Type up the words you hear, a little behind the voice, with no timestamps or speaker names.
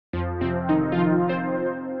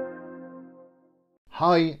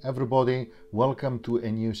Hi everybody, welcome to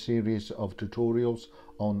a new series of tutorials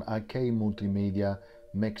on AK Multimedia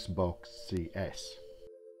MixBox CS.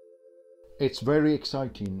 It's very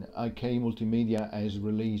exciting. AK Multimedia has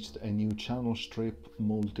released a new channel strip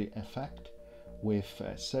MultiFX with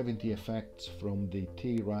 70 effects from the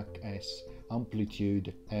T-Rack S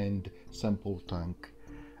amplitude and sample tank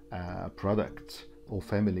products or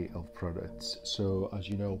family of products. So as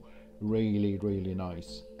you know, really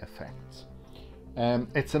nice effects.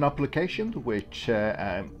 It's an application which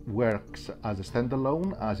works as a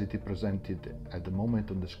standalone as it is presented at the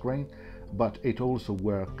moment on the screen, but it also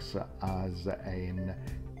works as an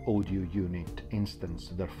audio unit instance,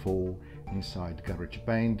 therefore inside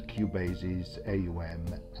GarageBand, Cubasis, AUM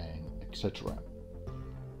and etc.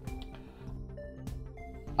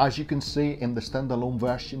 As you can see in the standalone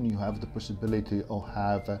version, you have the possibility of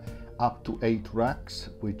have up to 8 racks,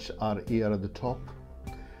 which are here at the top.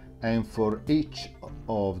 And for each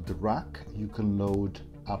of the rack you can load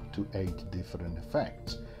up to 8 different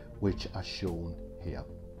effects, which are shown here.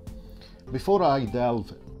 Before I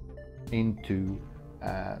delve into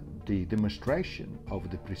the demonstration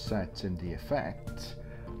of the presets and the effects,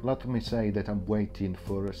 let me say that I'm waiting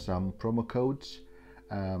for some promo codes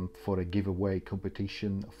for a giveaway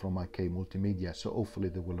competition from AK Multimedia, so hopefully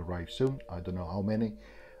they will arrive soon. I don't know how many,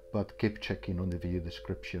 but keep checking on the video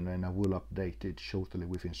description and I will update it shortly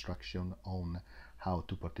with instruction on how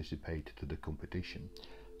to participate to the competition.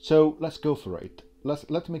 So let's go for it.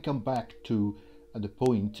 Let me come back to the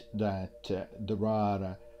point that there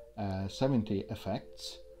are 70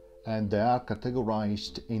 effects and they are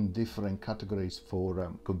categorized in different categories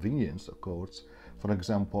for convenience, of course. For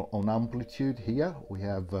example, on amplitude here we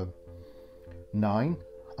have 9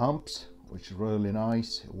 amps, which is really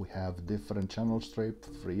nice. We have different channel strip,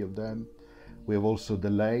 3 of them. We have also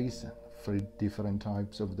delays, 3 different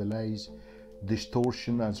types of delays.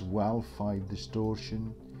 Distortion as well, 5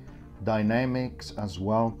 distortion. Dynamics as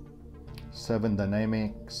well, 7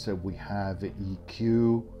 dynamics. We have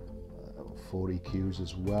EQ, 4 EQs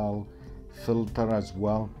as well. Filter as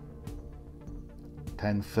well,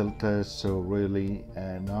 10 filters, so really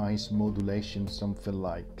nice modulation, something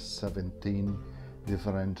like 17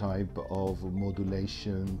 different type of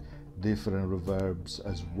modulation, different reverbs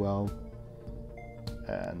as well,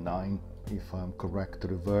 9 if I'm correct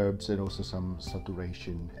reverbs, and also some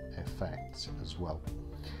saturation effects as well.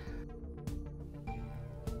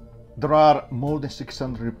 There are more than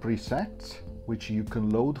 600 presets which you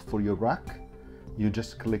can load for your rack. You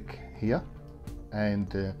just click here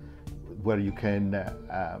and where you can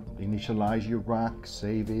initialize your rack,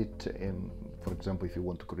 save it, and for example, if you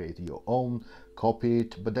want to create your own, copy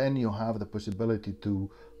it, but then you have the possibility to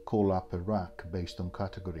call up a rack based on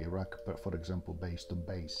category, a rack, for example, based on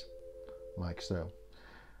bass, like so,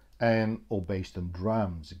 and or based on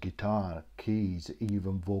drums, guitar, keys,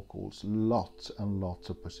 even vocals, lots and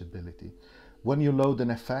lots of possibility. When you load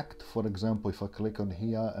an effect, for example, if I click on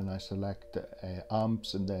here and I select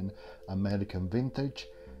amps and then American Vintage,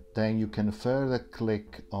 then you can further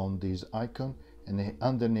click on this icon, and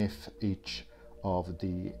underneath each of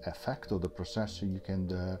the effect or the processor you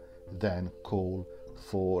can then call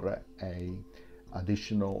for a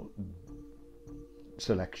additional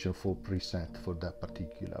selection for preset for that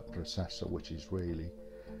particular processor, which is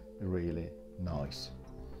really nice.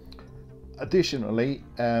 Additionally,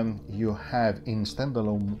 you have in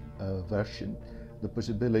standalone version the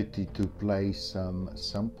possibility to play some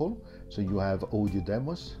sample, so you have audio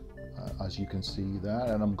demos as you can see there,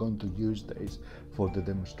 and I'm going to use this for the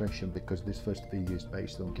demonstration because this first video is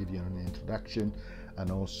based on giving you an introduction and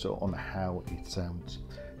also on how it sounds.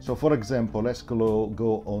 So for example, let's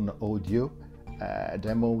go on audio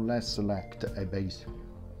demo. Let's select a bass.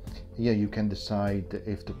 Here you can decide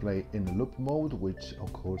if to play in loop mode, which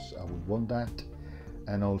of course I would want that,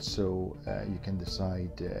 and also you can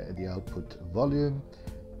decide the output volume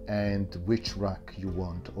and which rack you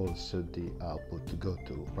want also the output to go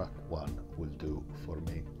to. Rack 1 will do for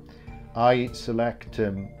me. I select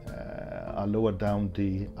I lower down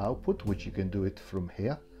the output, which you can do it from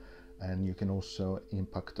here, and you can also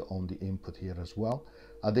impact on the input here as well.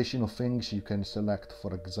 Additional things you can select,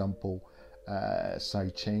 for example,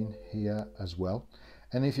 sidechain here as well,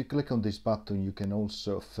 and if you click on this button you can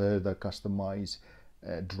also further customize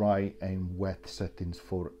dry and wet settings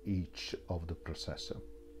for each of the processor.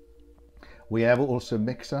 We have also a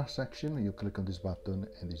mixer section. You click on this button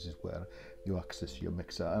and this is where you access your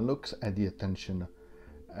mixer, and looks at the attention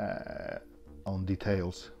on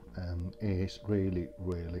details is really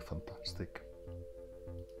fantastic.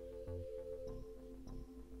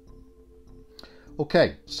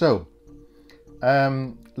 Okay, so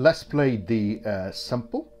Let's play the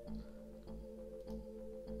sample.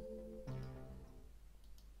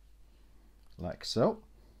 Like so.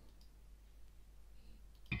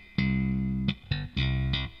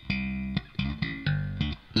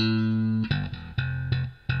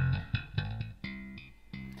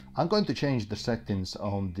 I'm going to change the settings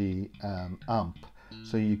on the amp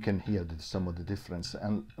so you can hear some of the difference.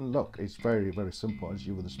 And look, it's very, very simple as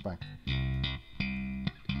you would expect.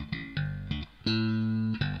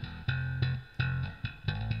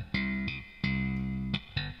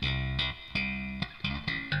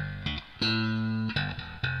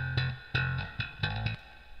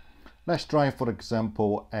 Let's try, for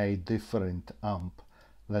example, a different amp.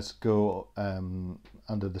 Let's go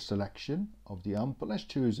under the selection of the amp. Let's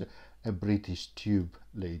choose a British tube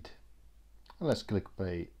lead. And let's click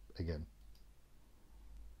play again.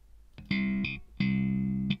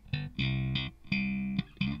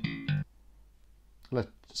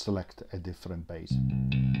 Let's select a different bass.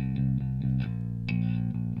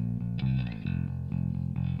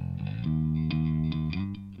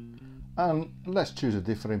 And let's choose a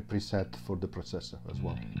different preset for the processor as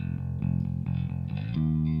well.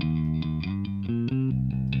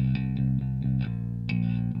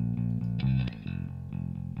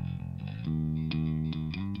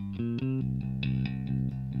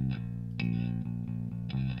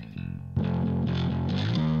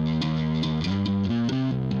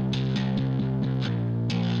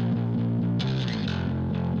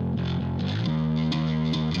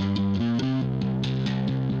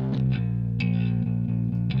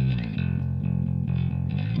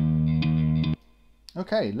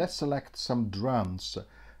 Okay, let's select some drums,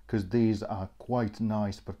 because these are quite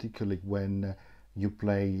nice, particularly when you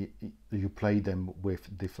play them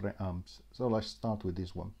with different amps. So let's start with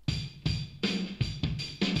this one.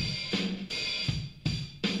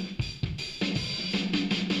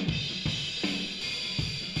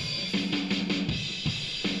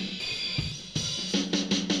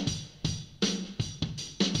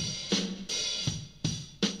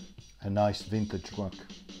 A nice vintage rock.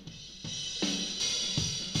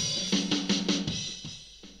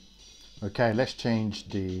 Okay, let's change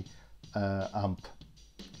the amp.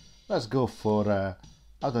 Let's go for,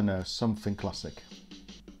 I don't know, something classic.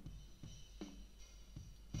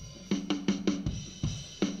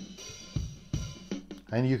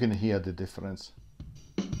 And you can hear the difference.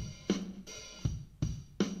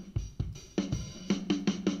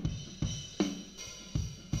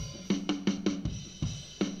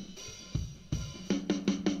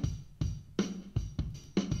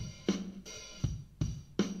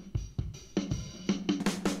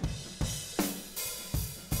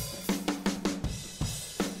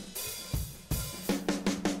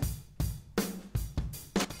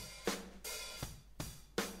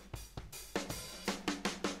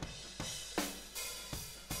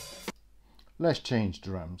 Let's change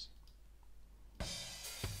drums.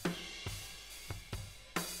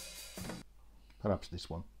 Perhaps this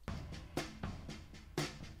one.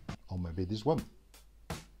 Or maybe this one.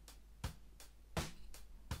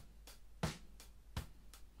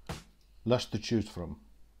 Lots to choose from.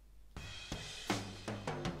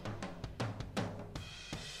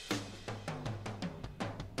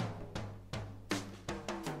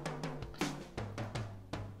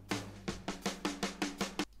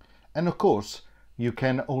 And of course, you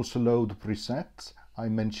can also load presets. I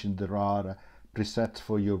mentioned there are presets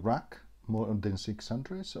for your rack, more than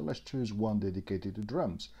 600. So let's choose one dedicated to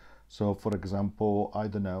drums. So for example, I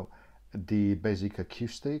don't know, the basic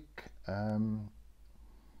acoustic.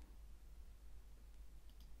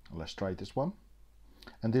 Let's try this one.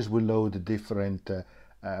 And this will load the different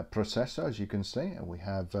processors, as you can see. And we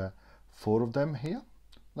have 4 of them here.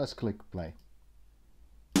 Let's click play.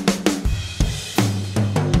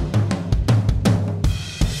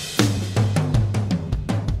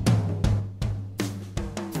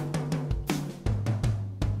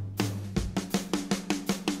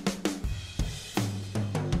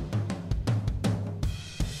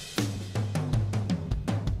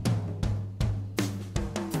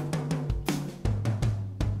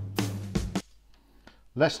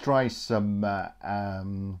 Let's try some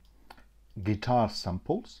guitar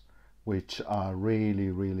samples, which are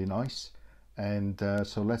really, really nice. And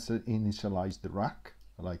so let's initialize the rack,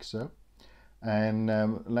 like so. And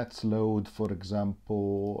let's load, for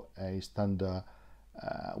example, a standard,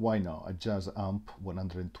 why not, a jazz amp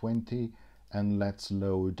 120. And let's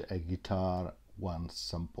load a guitar 1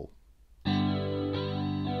 sample.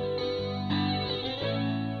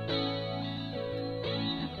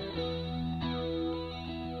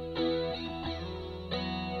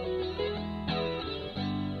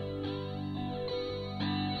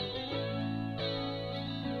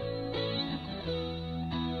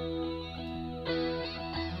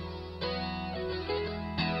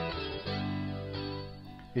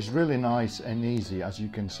 It's really nice and easy, as you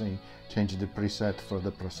can see. Change the preset for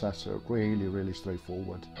the processor, really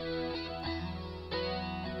straightforward.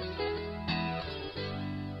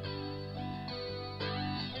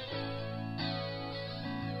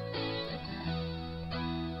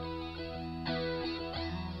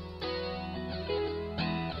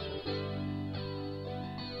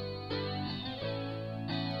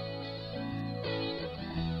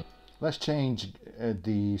 Let's change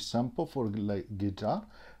the sample for guitar.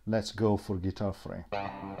 Let's go for guitar frame.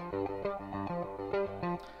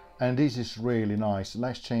 And this is really nice.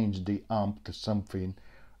 Let's change the amp to something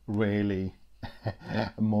really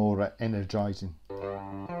more energizing.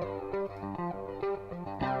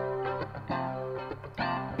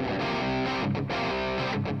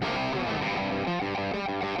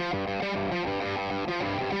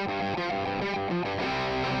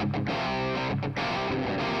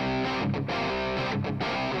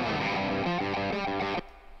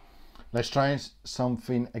 Let's try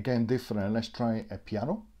something again different. Let's try a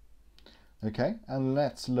piano. Okay, and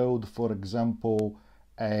let's load, for example,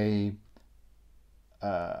 why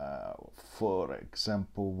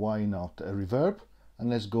not a reverb, and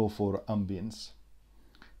let's go for ambience.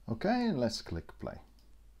 Okay, let's click play.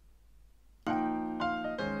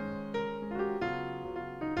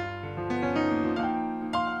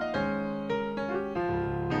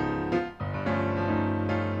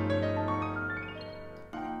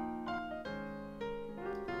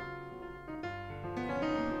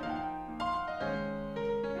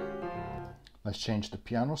 Let's change the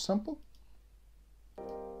piano sample.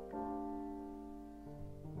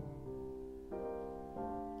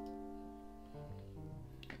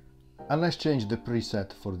 And let's change the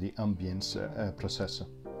preset for the ambience processor.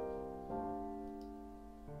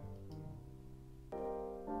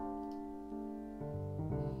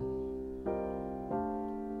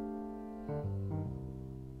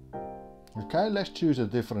 Okay, let's choose a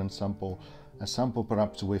different sample, a sample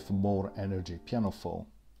perhaps with more energy, piano 4.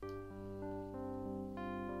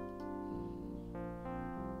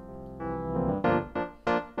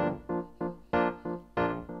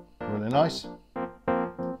 Really nice.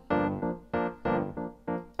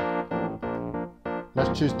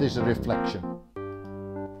 Let's choose this reflection.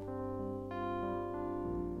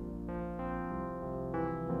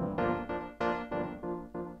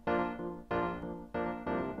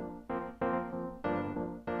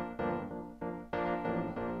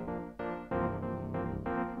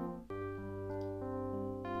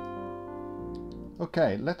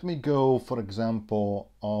 Okay, let me go, for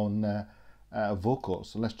example, on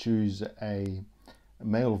vocals. Let's choose a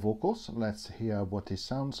male vocals. Let's hear what it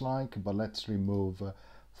sounds like, but let's remove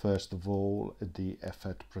first of all the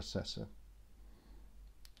effect processor.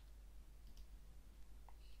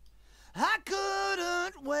 I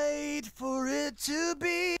couldn't wait for it to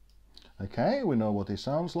be. Okay, we know what it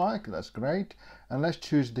sounds like. That's great. And let's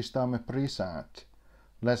choose this time a preset.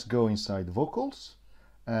 Let's go inside vocals.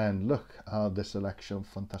 And look at the selection,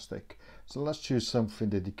 fantastic. So let's choose something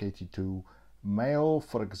dedicated to male,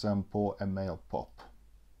 for example, a male pop.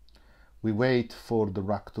 We wait for the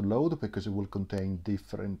rack to load because it will contain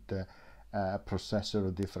different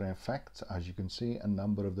processor, different effects. As you can see, a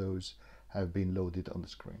number of those have been loaded on the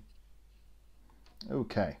screen.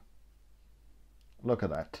 Okay, look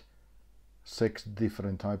at that. 6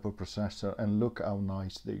 different type of processor, and look how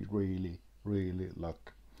nice they really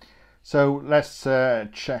look. So let's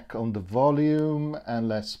check on the volume and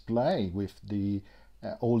let's play with the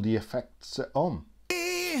all the effects on.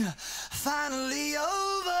 Finally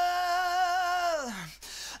over.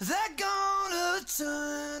 They're gonna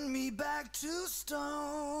turn me back to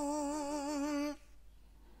stone.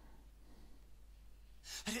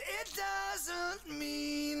 It doesn't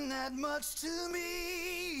mean that much to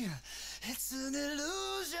me. It's an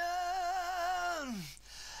illusion.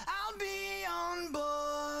 I'll be on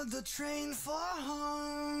board the train for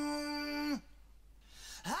home.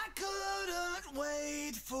 I couldn't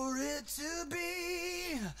wait for it to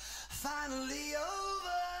be finally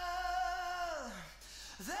over.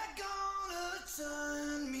 They're gonna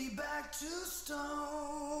turn me back to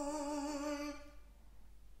stone.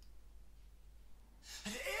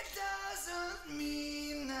 It doesn't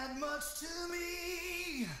mean that much to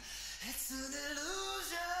me. It's an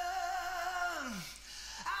illusion.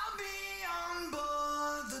 I'll be on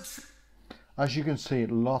board the train. As you can see,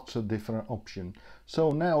 lots of different options.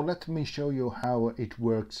 So now let me show you how it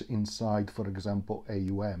works inside, for example,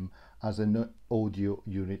 AUM as an audio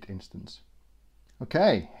unit instance.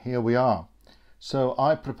 Okay, here we are. So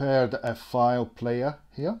I prepared a file player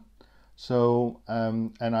here. So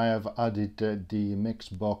and I have added the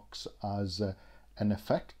MixBox as an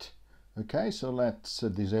effect. Okay, so let's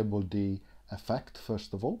disable the effect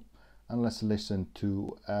first of all, and let's listen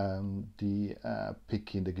to the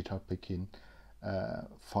picking, the guitar picking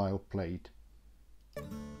file played.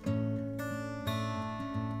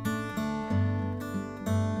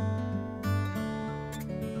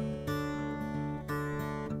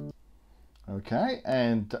 Okay,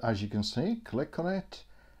 and as you can see, click on it,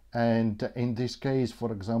 and in this case,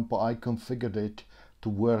 for example, I configured it to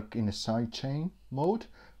work in a sidechain mode,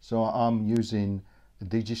 so I'm using a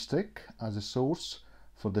Digistick as a source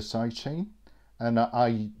for the sidechain, and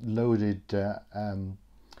I loaded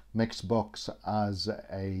MixBox as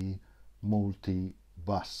a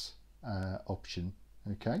multi-bus option.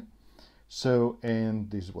 Okay, so and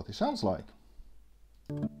this is what it sounds like.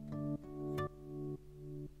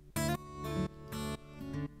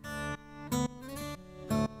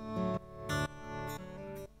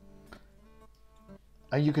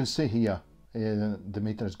 And you can see here the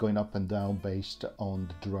meter is going up and down based on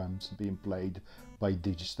the drums being played by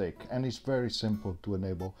Digistick, and it's very simple to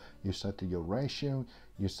enable. You set your ratio,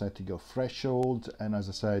 you set your threshold, and as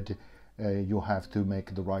I said, you have to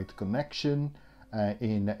make the right connection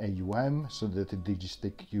in AUM so that the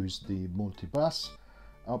Digistick use the multi-bus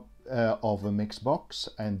of a MixBox,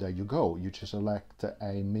 and there you go. You just select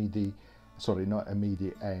a MIDI, sorry, not a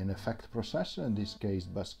MIDI, an effect processor, in this case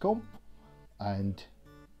bus comp, and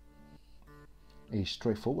it's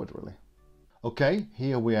straightforward really. Okay,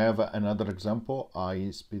 here we have another example.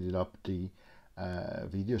 I speeded up the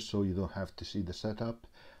video so you don't have to see the setup.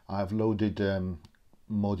 I've loaded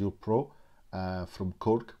Module Pro from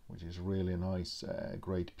Korg, which is really nice,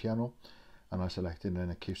 great piano, and I selected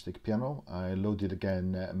an acoustic piano. I loaded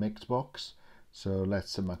again MixBox, so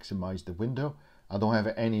let's maximize the window. I don't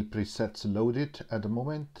have any presets loaded at the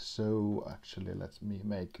moment, so actually let me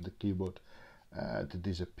make the keyboard to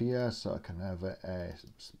disappear so I can have a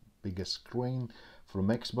bigger screen for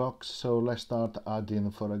MixBox. So let's start adding,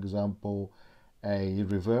 for example, a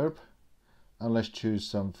reverb, and let's choose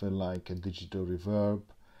something like a digital reverb,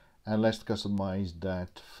 and let's customize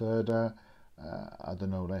that further. I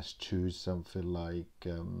don't know, let's choose something like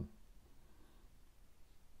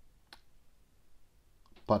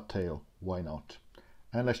putt tail, why not,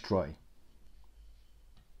 and let's try.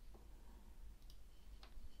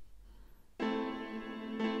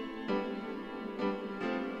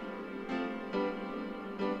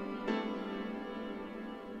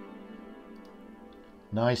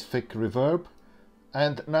 Nice thick reverb,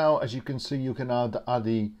 and now as you can see you can add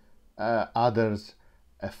other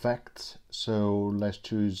effects. So let's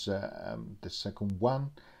choose the second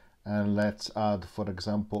one, and let's add, for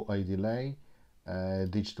example, a delay,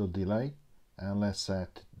 digital delay, and let's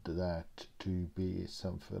set that to be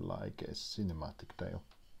something like a cinematic tail.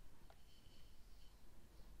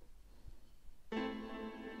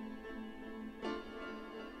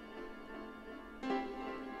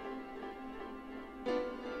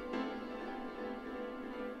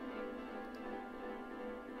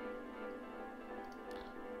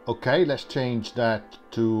 Okay, let's change that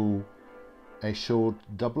to a short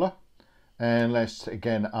doubler, and let's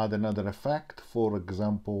again add another effect. For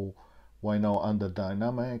example, why not under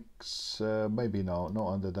dynamics? Maybe not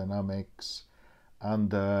under dynamics.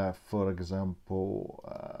 Under, for example,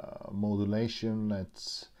 modulation,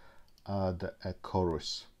 let's add a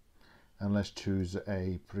chorus, and let's choose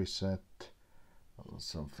a preset,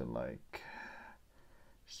 something like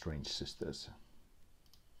Strange Sisters.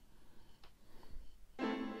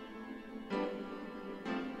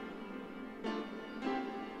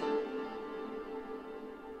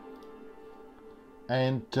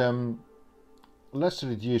 And let's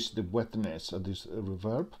reduce the wetness of this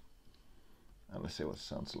reverb, and let's see what it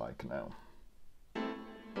sounds like now.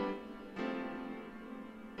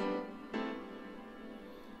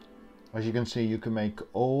 As you can see, you can make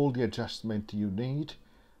all the adjustment you need.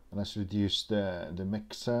 Let's reduce the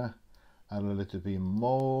mixer, add a little bit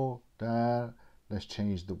more there. Let's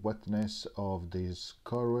change the wetness of this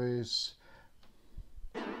chorus.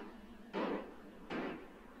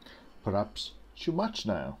 Perhaps too much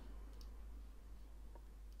now.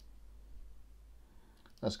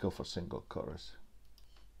 Let's go for single chorus.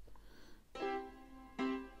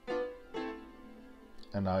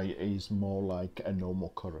 And now it is more like a normal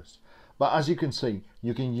chorus. But as you can see,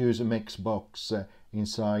 you can use a MixBox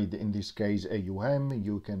inside, in this case, AUM.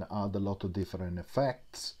 You can add a lot of different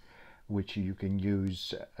effects, which you can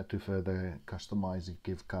use to further customize and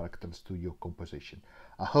give characters to your composition.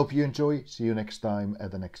 I hope you enjoy. See you next time at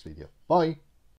the next video. Bye!